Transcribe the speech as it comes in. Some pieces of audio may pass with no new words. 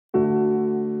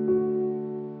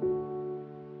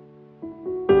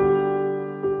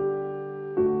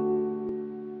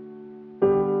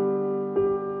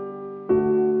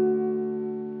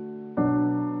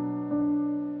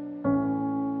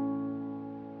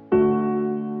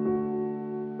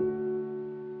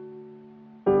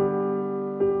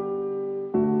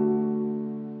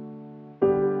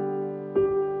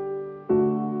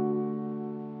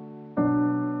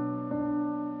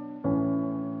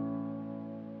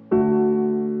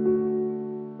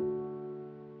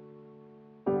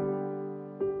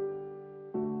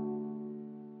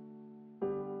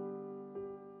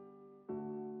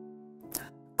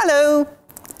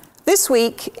This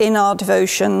week in our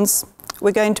devotions,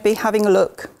 we're going to be having a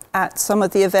look at some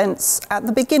of the events at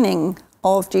the beginning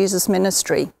of Jesus'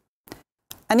 ministry.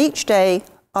 And each day,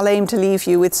 I'll aim to leave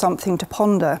you with something to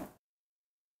ponder.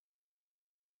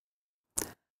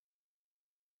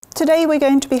 Today, we're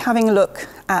going to be having a look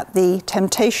at the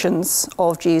temptations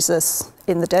of Jesus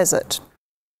in the desert.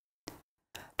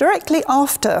 Directly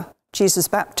after Jesus'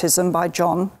 baptism by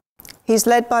John, he's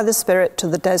led by the Spirit to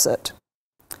the desert.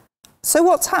 So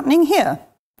what's happening here?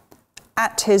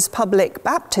 At his public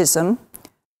baptism,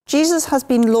 Jesus has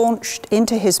been launched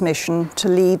into his mission to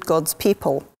lead God's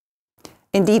people,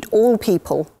 indeed all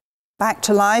people, back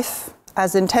to life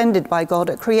as intended by God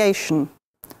at creation,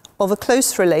 of a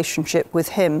close relationship with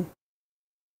him.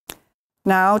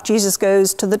 Now Jesus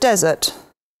goes to the desert,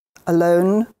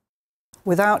 alone,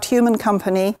 without human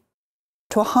company,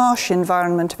 to a harsh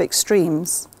environment of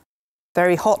extremes,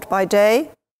 very hot by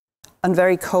day and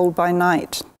very cold by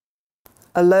night,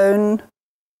 alone,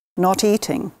 not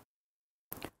eating,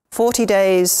 40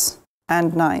 days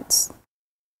and nights.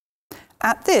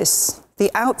 At this,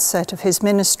 the outset of his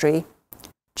ministry,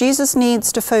 Jesus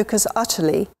needs to focus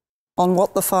utterly on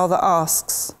what the Father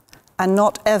asks and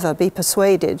not ever be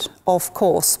persuaded off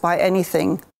course by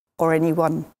anything or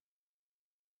anyone.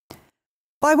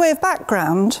 By way of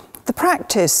background, the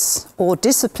practice or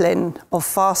discipline of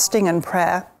fasting and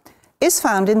prayer is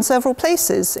found in several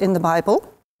places in the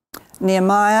Bible: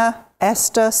 Nehemiah,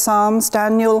 Esther, Psalms,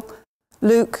 Daniel,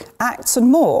 Luke, Acts, and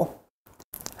more.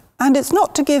 And it's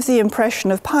not to give the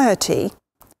impression of piety,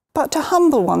 but to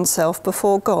humble oneself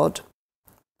before God.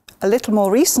 A little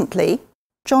more recently,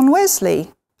 John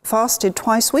Wesley fasted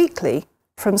twice weekly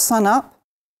from sun-up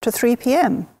to 3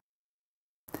 p.m.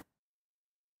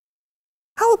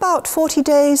 How about 40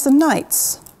 days and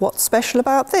nights? What's special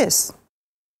about this?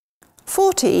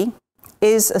 40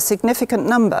 is a significant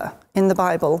number in the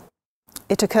Bible.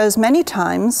 It occurs many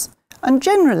times and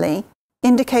generally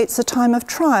indicates a time of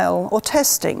trial or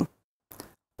testing,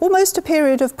 almost a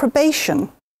period of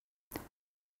probation.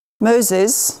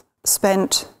 Moses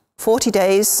spent 40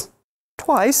 days,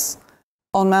 twice,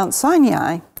 on Mount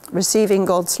Sinai, receiving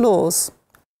God's laws.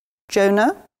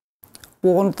 Jonah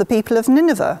warned the people of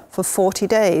Nineveh for 40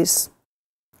 days.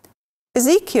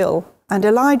 Ezekiel and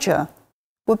Elijah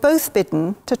were both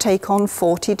bidden to take on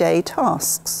 40-day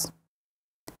tasks.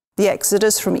 The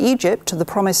exodus from Egypt to the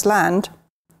Promised Land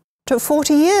took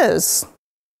 40 years.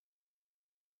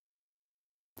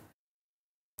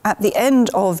 At the end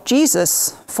of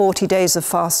Jesus' 40 days of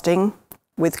fasting,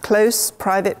 with close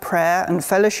private prayer and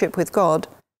fellowship with God,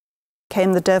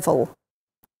 came the devil,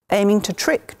 aiming to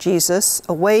trick Jesus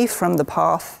away from the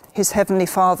path his heavenly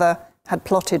Father had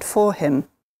plotted for him.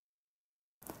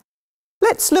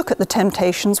 Let's look at the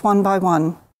temptations one by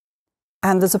one,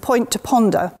 and there's a point to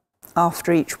ponder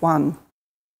after each one.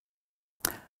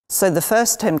 So the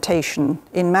first temptation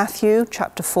in Matthew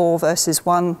chapter 4, verses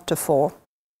 1 to 4.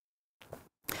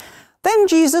 Then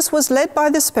Jesus was led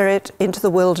by the Spirit into the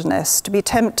wilderness to be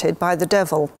tempted by the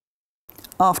devil.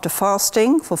 After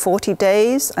fasting for 40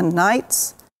 days and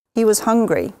nights, he was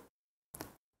hungry.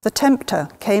 The tempter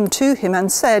came to him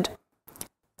and said,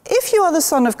 "If you are the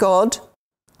Son of God,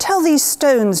 tell these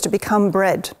stones to become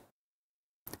bread."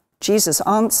 Jesus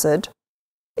answered,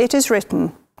 "It is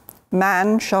written,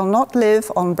 'Man shall not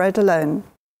live on bread alone,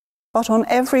 but on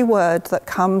every word that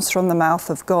comes from the mouth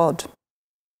of God.'"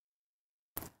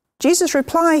 Jesus'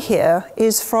 reply here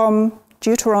is from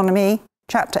Deuteronomy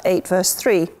chapter 8, verse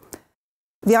 3,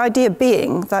 the idea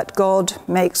being that God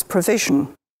makes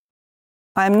provision.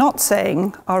 I am not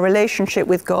saying our relationship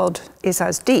with God is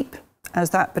as deep as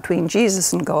that between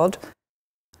Jesus and God,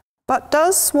 but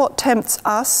does what tempts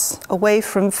us away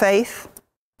from faith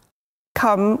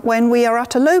come when we are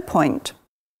at a low point,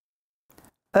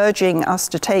 urging us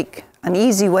to take an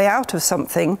easy way out of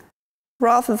something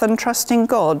rather than trusting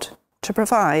God to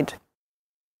provide?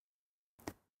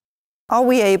 Are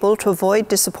we able to avoid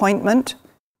disappointment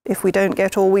if we don't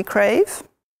get all we crave?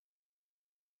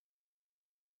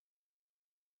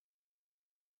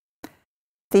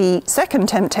 The second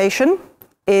temptation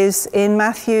is in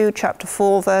Matthew chapter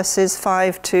 4, verses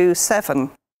 5 to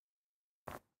 7.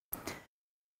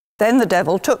 Then the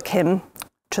devil took him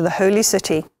to the holy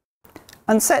city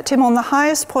and set him on the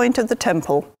highest point of the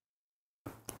temple.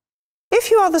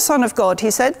 "If you are the Son of God,"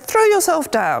 he said, "throw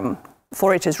yourself down,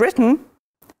 for it is written,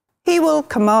 'He will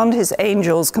command his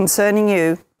angels concerning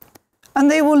you, and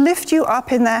they will lift you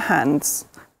up in their hands,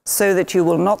 so that you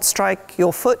will not strike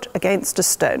your foot against a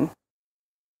stone.'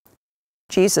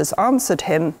 Jesus answered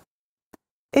him,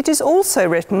 'It is also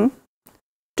written,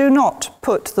 do not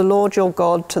put the Lord your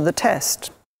God to the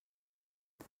test.'"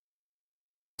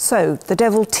 So the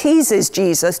devil teases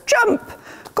Jesus, "Jump,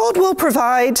 God will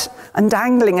provide," and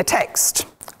dangling a text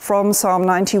from Psalm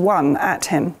 91 at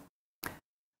him.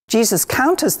 Jesus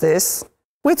counters this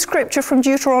with scripture from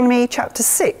Deuteronomy chapter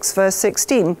 6, verse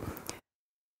 16,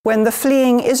 when the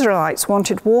fleeing Israelites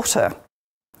wanted water.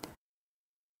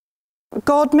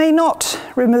 God may not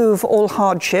remove all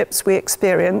hardships we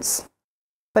experience,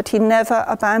 but he never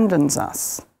abandons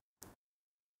us.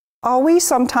 Are we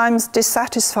sometimes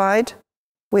dissatisfied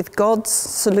with God's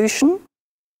solution?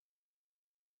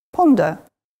 Ponder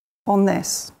on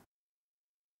this.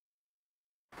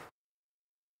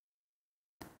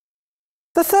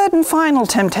 The third and final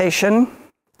temptation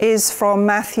is from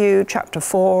Matthew chapter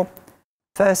 4,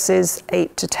 verses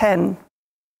 8 to 10.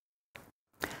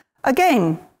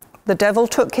 Again, the devil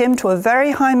took him to a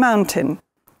very high mountain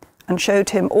and showed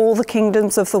him all the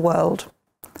kingdoms of the world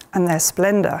and their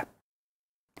splendor.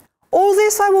 "All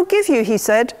this I will give you," he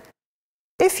said,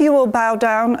 "if you will bow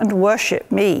down and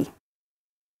worship me."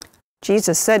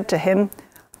 Jesus said to him,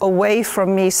 "Away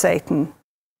from me, Satan,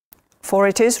 for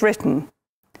it is written,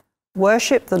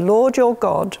 'Worship the Lord your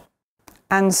God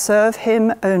and serve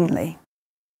him only.'"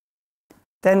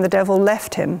 Then the devil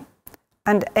left him,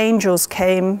 and angels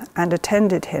came and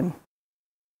attended him.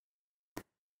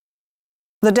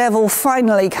 The devil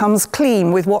finally comes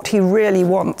clean with what he really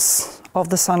wants of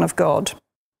the Son of God,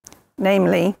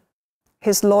 namely,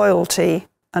 his loyalty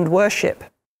and worship,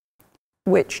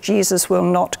 which Jesus will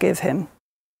not give him.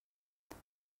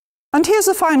 And here's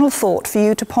a final thought for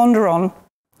you to ponder on.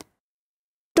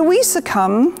 Do we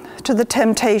succumb to the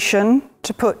temptation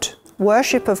to put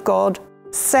worship of God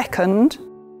second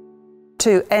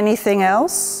to anything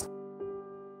else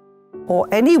or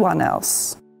anyone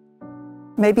else?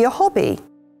 Maybe a hobby,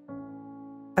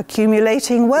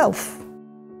 accumulating wealth,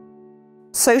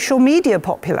 social media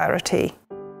popularity,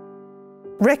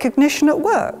 recognition at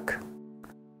work,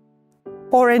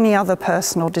 or any other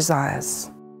personal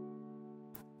desires.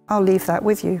 I'll leave that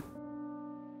with you.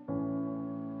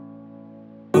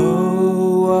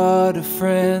 Oh,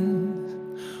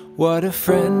 what a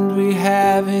friend we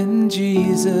have in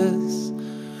Jesus,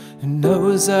 who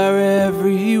knows our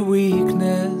every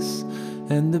weakness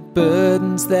and the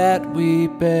burdens that we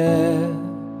bear.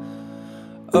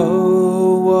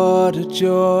 Oh, what a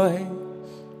joy,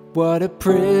 what a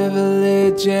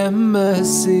privilege and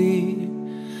mercy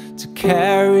to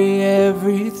carry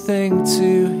everything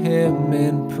to him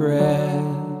in prayer.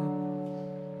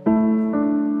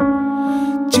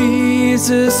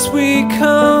 Jesus, we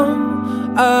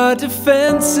come, our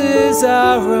defenses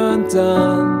are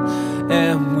undone,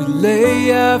 and we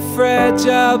lay our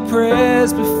fragile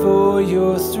prayers before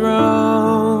your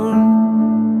throne.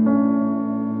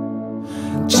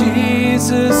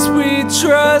 Jesus, we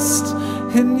trust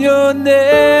in your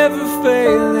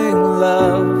never-failing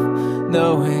love,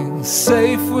 knowing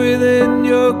safe within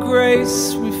your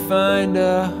grace we find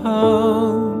our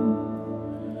home.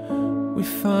 We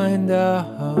find our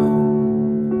home.